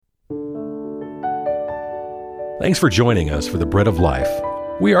Thanks for joining us for the Bread of Life.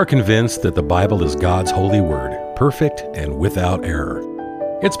 We are convinced that the Bible is God's holy word, perfect and without error.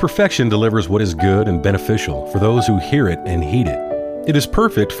 Its perfection delivers what is good and beneficial for those who hear it and heed it. It is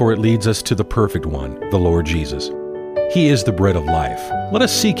perfect, for it leads us to the perfect one, the Lord Jesus. He is the bread of life. Let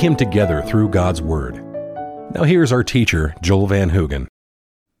us seek Him together through God's Word. Now here's our teacher, Joel Van Hoogen.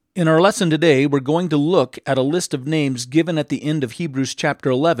 In our lesson today, we're going to look at a list of names given at the end of Hebrews chapter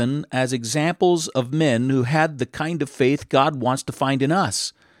 11 as examples of men who had the kind of faith God wants to find in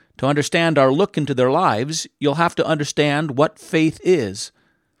us. To understand our look into their lives, you'll have to understand what faith is.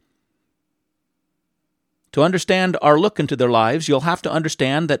 To understand our look into their lives, you'll have to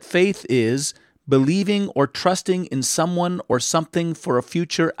understand that faith is believing or trusting in someone or something for a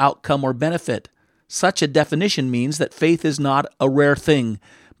future outcome or benefit. Such a definition means that faith is not a rare thing,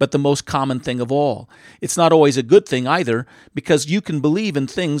 but the most common thing of all. It's not always a good thing either, because you can believe in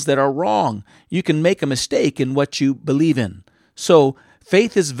things that are wrong. You can make a mistake in what you believe in. So,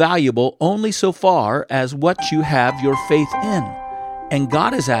 faith is valuable only so far as what you have your faith in. And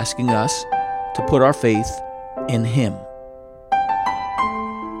God is asking us to put our faith in Him.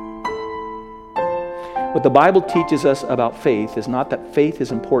 What the Bible teaches us about faith is not that faith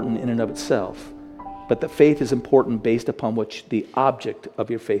is important in and of itself, but that faith is important based upon what the object of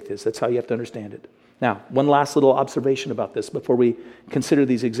your faith is. That's how you have to understand it. Now, one last little observation about this before we consider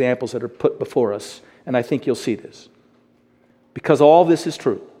these examples that are put before us, and I think you'll see this. Because all this is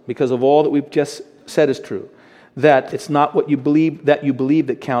true, because of all that we've just said is true, that it's not what you believe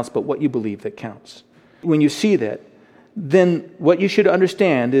that counts, but what you believe that counts. When you see that, then what you should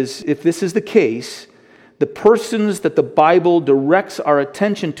understand is, if this is the case, the persons that the Bible directs our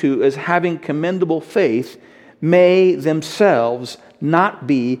attention to as having commendable faith may themselves not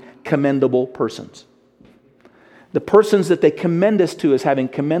be commendable persons. The persons that they commend us to as having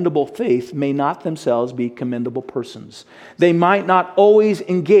commendable faith may not themselves be commendable persons. They might not always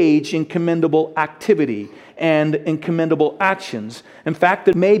engage in commendable activity and in commendable actions. In fact,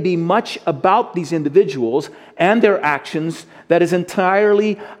 there may be much about these individuals and their actions that is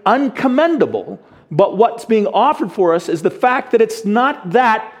entirely uncommendable. But what's being offered for us is the fact that it's not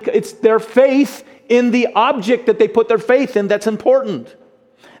that, it's their faith in the object that they put their faith in that's important.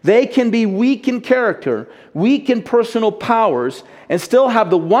 They can be weak in character, weak in personal powers, and still have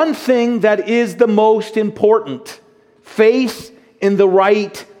the one thing that is the most important: faith in the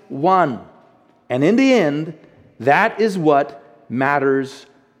right one. And in the end, that is what matters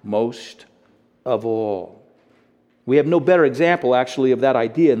most of all. We have no better example, actually, of that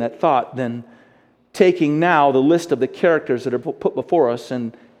idea and that thought than taking now the list of the characters that are put before us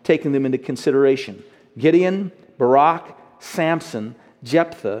and taking them into consideration. Gideon, Barak, Samson,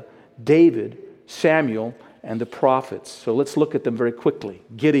 Jephthah, David, Samuel, and the prophets. So let's look at them very quickly.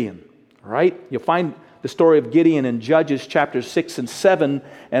 Gideon, all right? You'll find the story of Gideon in Judges chapters 6 and 7,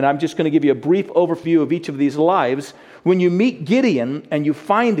 and I'm just going to give you a brief overview of each of these lives. When you meet Gideon and you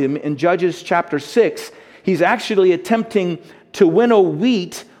find him in Judges chapter 6, he's actually attempting to winnow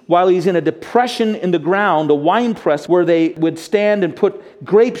wheat while he's in a depression in the ground, a wine press where they would stand and put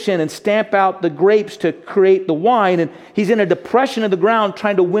grapes in and stamp out the grapes to create the wine. And he's in a depression in the ground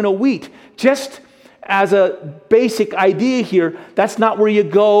trying to winnow wheat. Just as a basic idea here, that's not where you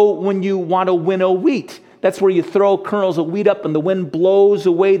go when you want to winnow wheat. That's where you throw kernels of wheat up and the wind blows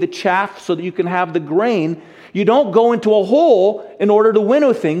away the chaff so that you can have the grain. You don't go into a hole in order to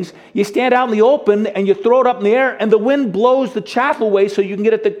winnow things. You stand out in the open and you throw it up in the air and the wind blows the chaff away so you can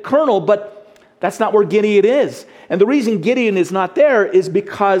get at the kernel, but that's not where Gideon is. And the reason Gideon is not there is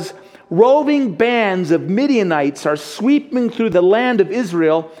because roving bands of Midianites are sweeping through the land of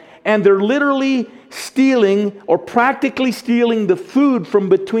Israel, and they're literally stealing or practically stealing the food from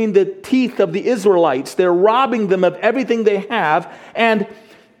between the teeth of the Israelites. They're robbing them of everything they have, and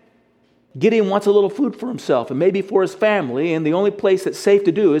Gideon wants a little food for himself and maybe for his family, and the only place that's safe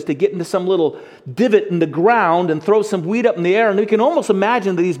to do is to get into some little divot in the ground and throw some wheat up in the air, and we can almost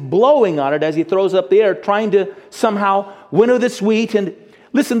imagine that he's blowing on it as he throws up the air, trying to somehow winnow this wheat. And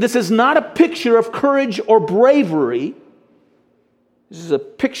listen, this is not a picture of courage or bravery. This is a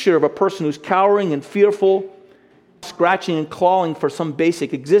picture of a person who's cowering and fearful, scratching and clawing for some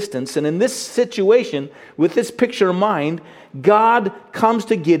basic existence. And in this situation, with this picture in mind, God comes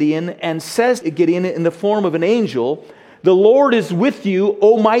to Gideon and says to Gideon in the form of an angel, "The Lord is with you,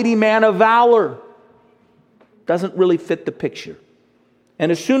 O mighty man of valor." Doesn't really fit the picture.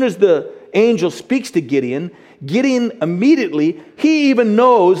 And as soon as the angel speaks to Gideon, Gideon immediately, he even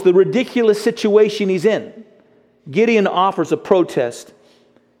knows the ridiculous situation he's in. Gideon offers a protest.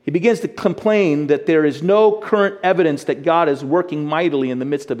 He begins to complain that there is no current evidence that God is working mightily in the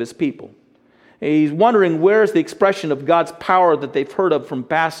midst of his people. He's wondering where's the expression of God's power that they've heard of from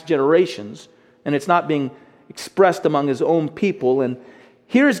past generations, and it's not being expressed among his own people. And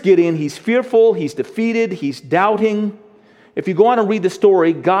here's Gideon. He's fearful, he's defeated, he's doubting. If you go on and read the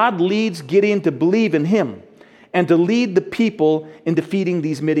story, God leads Gideon to believe in him and to lead the people in defeating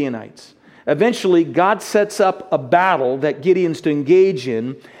these Midianites. Eventually, God sets up a battle that Gideon's to engage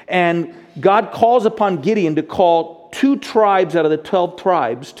in, and God calls upon Gideon to call 2 tribes out of the 12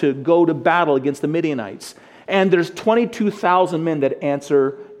 tribes to go to battle against the Midianites. And there's 22,000 men that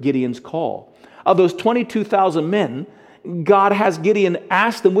answer Gideon's call. Of those 22,000 men, God has Gideon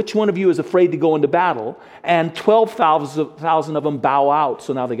ask them, which one of you is afraid to go into battle? And 12,000 of them bow out,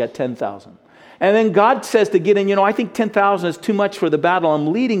 so now they got 10,000. And then God says to Gideon, I think 10,000 is too much for the battle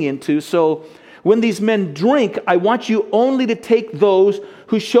I'm leading into, so when these men drink, I want you only to take those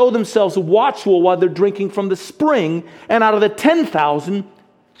who show themselves watchful while they're drinking from the spring, and out of the 10,000,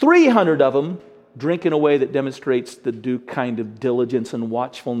 300 of them drink in a way that demonstrates the due kind of diligence and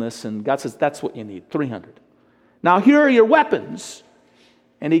watchfulness, and God says, that's what you need, 300. Now here are your weapons.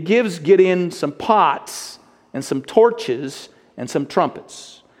 And he gives Gideon some pots and some torches and some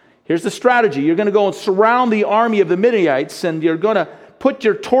trumpets. Here's the strategy. You're going to go and surround the army of the Midianites, and you're going to put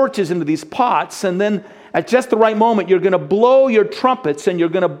your torches into these pots, and then at just the right moment, you're going to blow your trumpets, and you're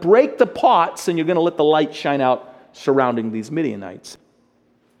going to break the pots, and you're going to let the light shine out surrounding these Midianites.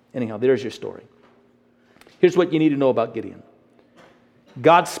 Anyhow, there's your story. Here's what you need to know about Gideon.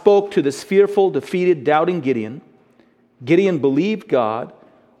 God spoke to this fearful, defeated, doubting Gideon. Gideon believed God,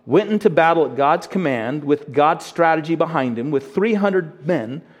 went into battle at God's command with God's strategy behind him, with 300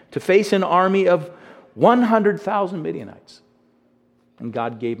 men to face an army of 100,000 Midianites. And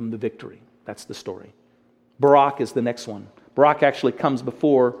God gave him the victory. That's the story. Barak is the next one. Barak actually comes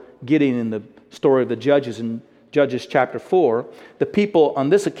before Gideon in the story of the Judges in Judges chapter 4. The people on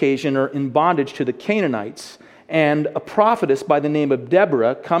this occasion are in bondage to the Canaanites. And a prophetess by the name of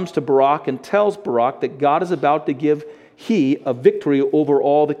Deborah comes to Barak and tells Barak that God is about to give he a victory over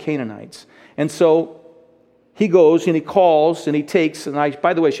all the Canaanites. And so he goes and he calls and he takes, and I,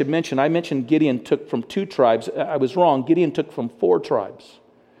 by the way, I should mention, I mentioned Gideon took from 2 tribes. I was wrong. Gideon took from 4 tribes.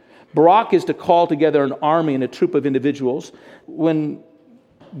 Barak is to call together an army and a troop of individuals. When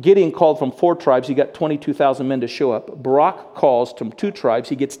Gideon called from 4 tribes, he got 22,000 men to show up. Barak calls from 2 tribes,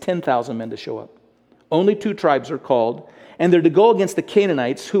 he gets 10,000 men to show up. Only 2 tribes are called, and they're to go against the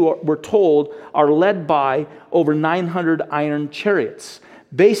Canaanites, who we're told are led by over 900 iron chariots.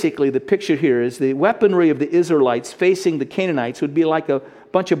 Basically, the picture here is the weaponry of the Israelites facing the Canaanites would be like a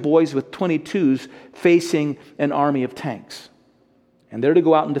bunch of boys with 22s facing an army of tanks. And they're to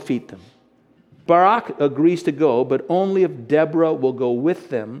go out and defeat them. Barak agrees to go, but only if Deborah will go with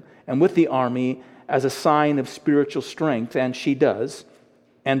them and with the army as a sign of spiritual strength, and she does.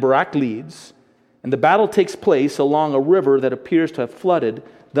 And Barak leads. And the battle takes place along a river that appears to have flooded,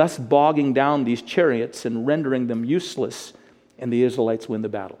 thus bogging down these chariots and rendering them useless, and the Israelites win the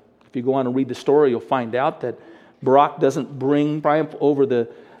battle. If you go on and read the story, you'll find out that Barak doesn't bring triumph over the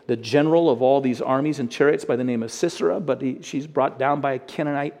general of all these armies and chariots by the name of Sisera, but she's brought down by a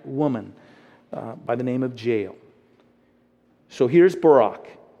Canaanite woman by the name of Jael. So here's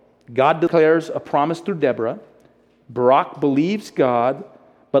Barak. God declares a promise through Deborah. Barak believes God,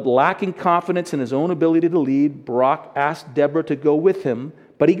 but lacking confidence in his own ability to lead, Barak asked Deborah to go with him,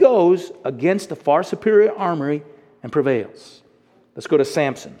 but he goes against a far superior army and prevails. Let's go to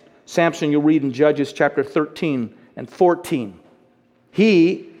Samson. Samson, you'll read in Judges chapter 13 and 14.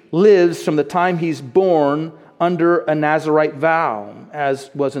 He lives from the time he's born under a Nazirite vow, as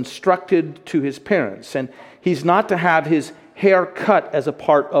was instructed to his parents. And he's not to have his hair cut as a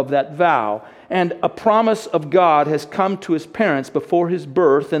part of that vow. And a promise of God has come to his parents before his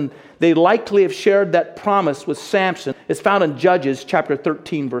birth, and they likely have shared that promise with Samson. It's found in Judges chapter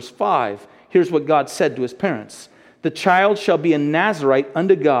 13, verse 5. Here's what God said to his parents. The child shall be a Nazirite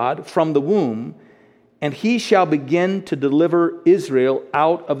unto God from the womb, and he shall begin to deliver Israel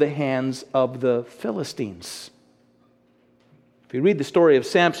out of the hands of the Philistines. If you read the story of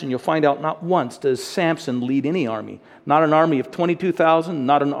Samson, you'll find out not once does Samson lead any army. Not an army of 22,000,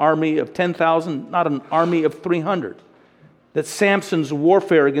 not an army of 10,000, not an army of 300. That Samson's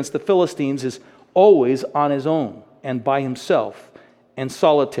warfare against the Philistines is always on his own and by himself and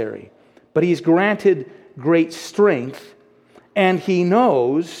solitary. But he's granted great strength, and he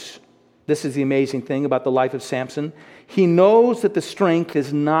knows, this is the amazing thing about the life of Samson, he knows that the strength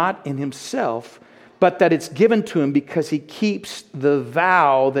is not in himself, but that it's given to him because he keeps the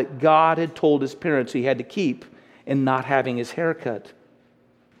vow that God had told his parents he had to keep in not having his hair cut.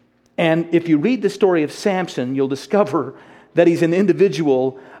 And if you read the story of Samson, you'll discover that he's an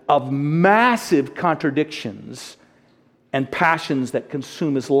individual of massive contradictions and passions that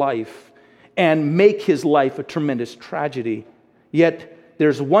consume his life and make his life a tremendous tragedy. Yet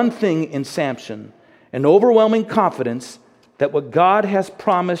there's one thing in Samson, an overwhelming confidence that what God has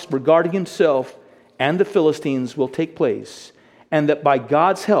promised regarding himself and the Philistines will take place, and that by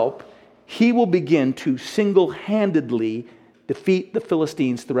God's help, he will begin to single-handedly defeat the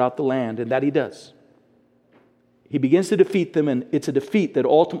Philistines throughout the land, and that he does. He begins to defeat them, and it's a defeat that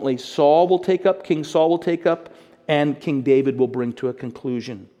ultimately King Saul will take up, and King David will bring to a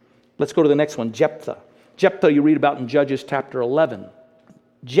conclusion. Let's go to the next one, Jephthah. Jephthah you read about in Judges chapter 11.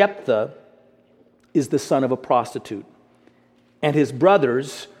 Jephthah is the son of a prostitute, and his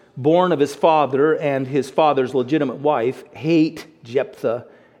brothers, born of his father and his father's legitimate wife, hate Jephthah,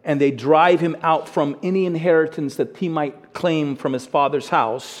 and they drive him out from any inheritance that he might claim from his father's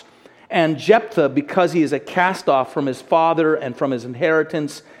house. And Jephthah, because he is a cast-off from his father and from his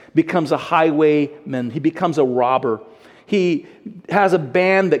inheritance, becomes a highwayman. He becomes a robber. He has a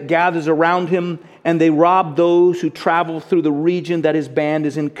band that gathers around him, and they rob those who travel through the region that his band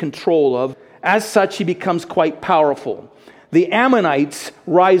is in control of. As such, he becomes quite powerful. The Ammonites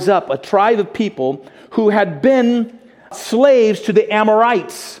rise up, a tribe of people who had been slaves to the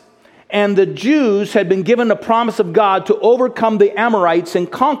Amorites. And the Jews had been given the promise of God to overcome the Amorites and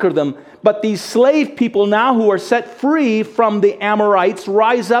conquer them. But these slave people now who are set free from the Amorites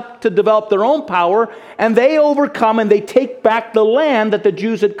rise up to develop their own power, and they overcome and they take back the land that the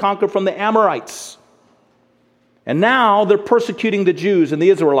Jews had conquered from the Amorites. And now they're persecuting the Jews and the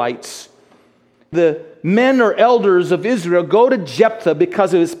Israelites. The men or elders of Israel go to Jephthah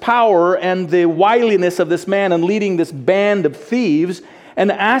because of his power and the wiliness of this man in leading this band of thieves, and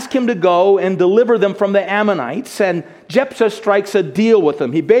ask him to go and deliver them from the Ammonites. And Jephthah strikes a deal with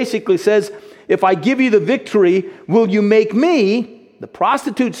them. He basically says, if I give you the victory, will you make me, the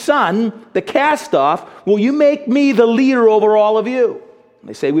prostitute's son, the cast-off, will you make me the leader over all of you? And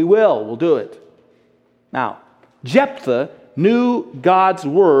they say, we'll do it. Now, Jephthah knew God's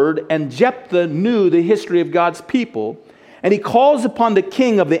word, and Jephthah knew the history of God's people, and he calls upon the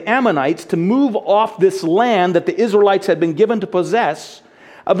king of the Ammonites to move off this land that the Israelites had been given to possess,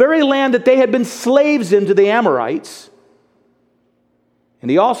 a very land that they had been slaves in to the Amorites. And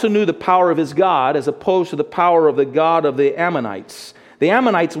he also knew the power of his God as opposed to the power of the God of the Ammonites. The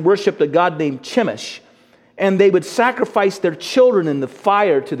Ammonites worshipped a god named Chemosh, and they would sacrifice their children in the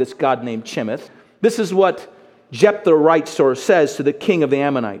fire to this god named Chemosh. This is what Jephthah writes or says to the king of the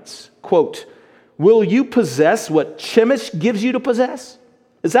Ammonites, quote, will you possess what Chemosh gives you to possess?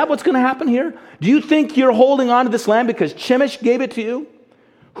 Is that what's going to happen here? Do you think you're holding on to this land because Chemosh gave it to you?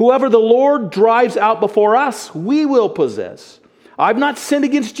 Whoever the Lord drives out before us, we will possess. I've not sinned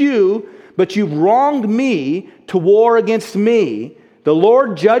against you, but you've wronged me to war against me. The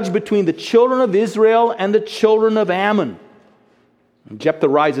Lord judged between the children of Israel and the children of Ammon. And Jephthah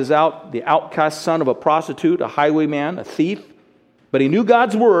rises out, the outcast son of a prostitute, a highwayman, a thief. But he knew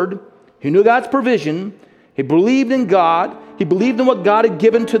God's word. He knew God's provision. He believed in God. He believed in what God had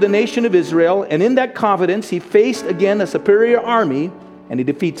given to the nation of Israel. And in that confidence, he faced again a superior army, and he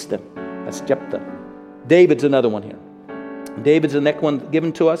defeats them. That's Jephthah. David's another one here. David's the next one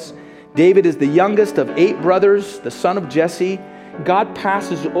given to us. David is the youngest of 8 brothers, the son of Jesse. God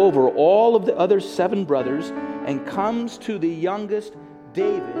passes over all of the other 7 brothers and comes to the youngest,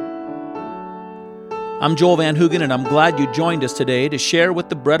 David. I'm Joel Van Hoogen, and I'm glad you joined us today to share with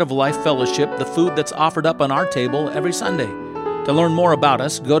the Bread of Life Fellowship the food that's offered up on our table every Sunday. To learn more about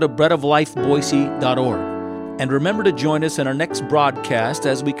us, go to breadoflifeboise.org. And remember to join us in our next broadcast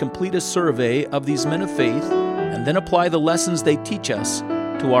as we complete a survey of these men of faith and then apply the lessons they teach us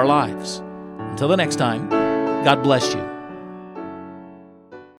to our lives. Until the next time, God bless you.